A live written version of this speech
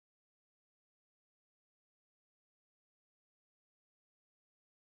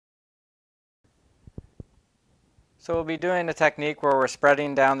So we'll be doing a technique where we're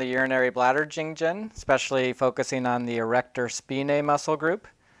spreading down the urinary bladder jing-jin, especially focusing on the erector spinae muscle group.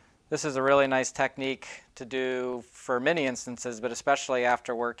 This is a really nice technique to do for many instances, but especially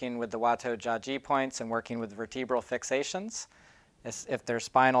after working with the Huatuojiaji points and working with vertebral fixations. If there's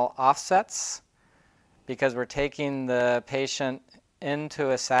spinal offsets, because we're taking the patient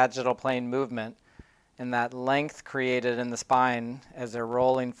into a sagittal plane movement, and that length created in the spine as they're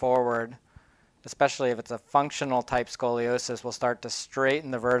rolling forward, especially if it's a functional type scoliosis, we'll start to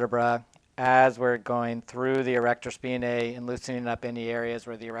straighten the vertebra as we're going through the erector spinae and loosening up any areas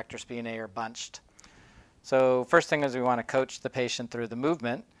where the erector spinae are bunched. So first thing is we want to coach the patient through the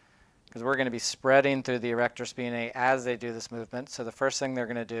movement, because we're going to be spreading through the erector spinae as they do this movement. So the first thing they're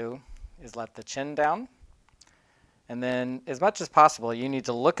going to do is let the chin down. And then as much as possible, you need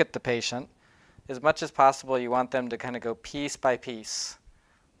to look at the patient. As much as possible, you want them to kind of go piece by piece,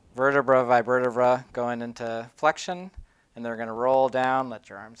 vertebra by vertebra, going into flexion, and they're going to roll down. Let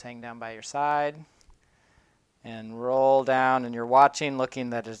your arms hang down by your side and roll down, and you're watching,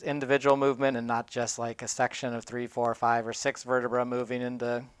 looking at his individual movement and not just like a section of 3, 4, 5, or 6 vertebra moving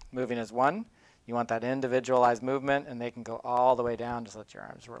as one. You want that individualized movement, and they can go all the way down. Just let your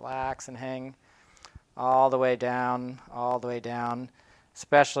arms relax and hang all the way down,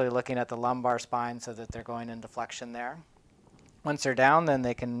 especially looking at the lumbar spine so that they're going into flexion there. Once they're down, then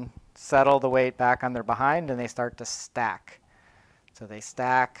they can settle the weight back on their behind and they start to stack. So they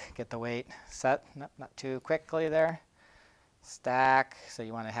stack, get the weight set, not too quickly there. Stack, so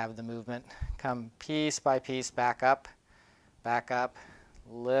you want to have the movement come piece by piece back up,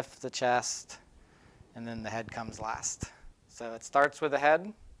 lift the chest, and then the head comes last. So it starts with the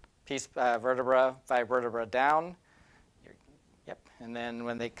head, piece vertebra by vertebra down. And then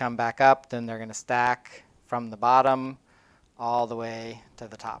when they come back up, then they're going to stack from the bottom all the way to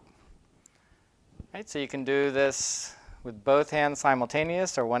the top. Right, so you can do this with both hands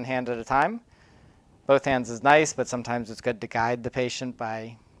simultaneous or one hand at a time. Both hands is nice, but sometimes it's good to guide the patient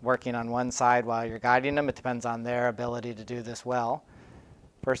by working on one side while you're guiding them. It depends on their ability to do this well.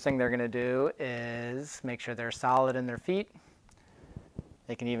 First thing they're going to do is make sure they're solid in their feet.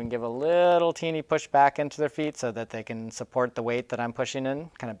 They can even give a little teeny push back into their feet so that they can support the weight that I'm pushing in,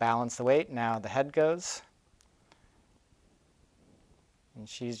 kind of balance the weight. Now the head goes. And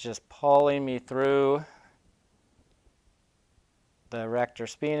she's just pulling me through the erector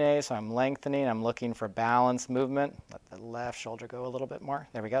spinae, so I'm lengthening. I'm looking for balanced movement. Let the left shoulder go a little bit more.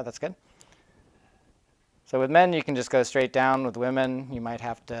 There we go, that's good. So with men, you can just go straight down. With women, you might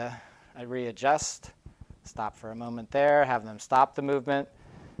have to readjust. Stop for a moment there, have them stop the movement,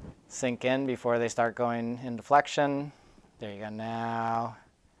 sink in before they start going into flexion. There you go. Now,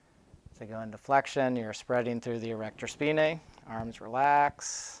 as they go into flexion, you're spreading through the erector spinae. Arms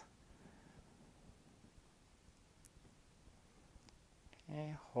relax.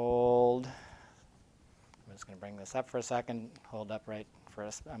 Okay, hold. I'm just going to bring this up for a second. Hold upright for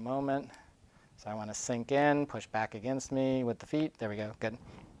a moment. So I want to sink in, push back against me with the feet. There we go. Good.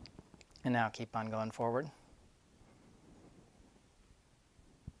 And now keep on going forward.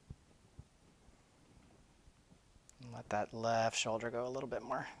 And let that left shoulder go a little bit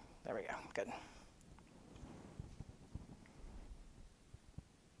more. There we go. Good.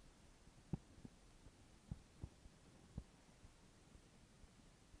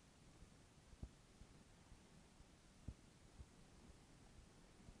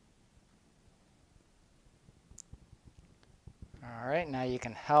 All right, now you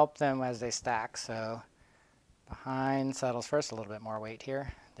can help them as they stack. So behind settles first, a little bit more weight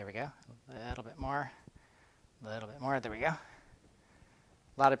here. There we go. A little bit more. There we go. A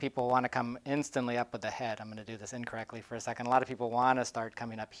lot of people want to come instantly up with the head. I'm going to do this incorrectly for a second. A lot of people want to start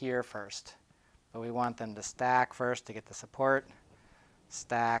coming up here first, but we want them to stack first to get the support.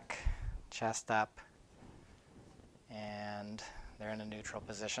 Stack, chest up, and they're in a neutral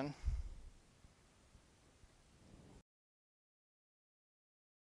position.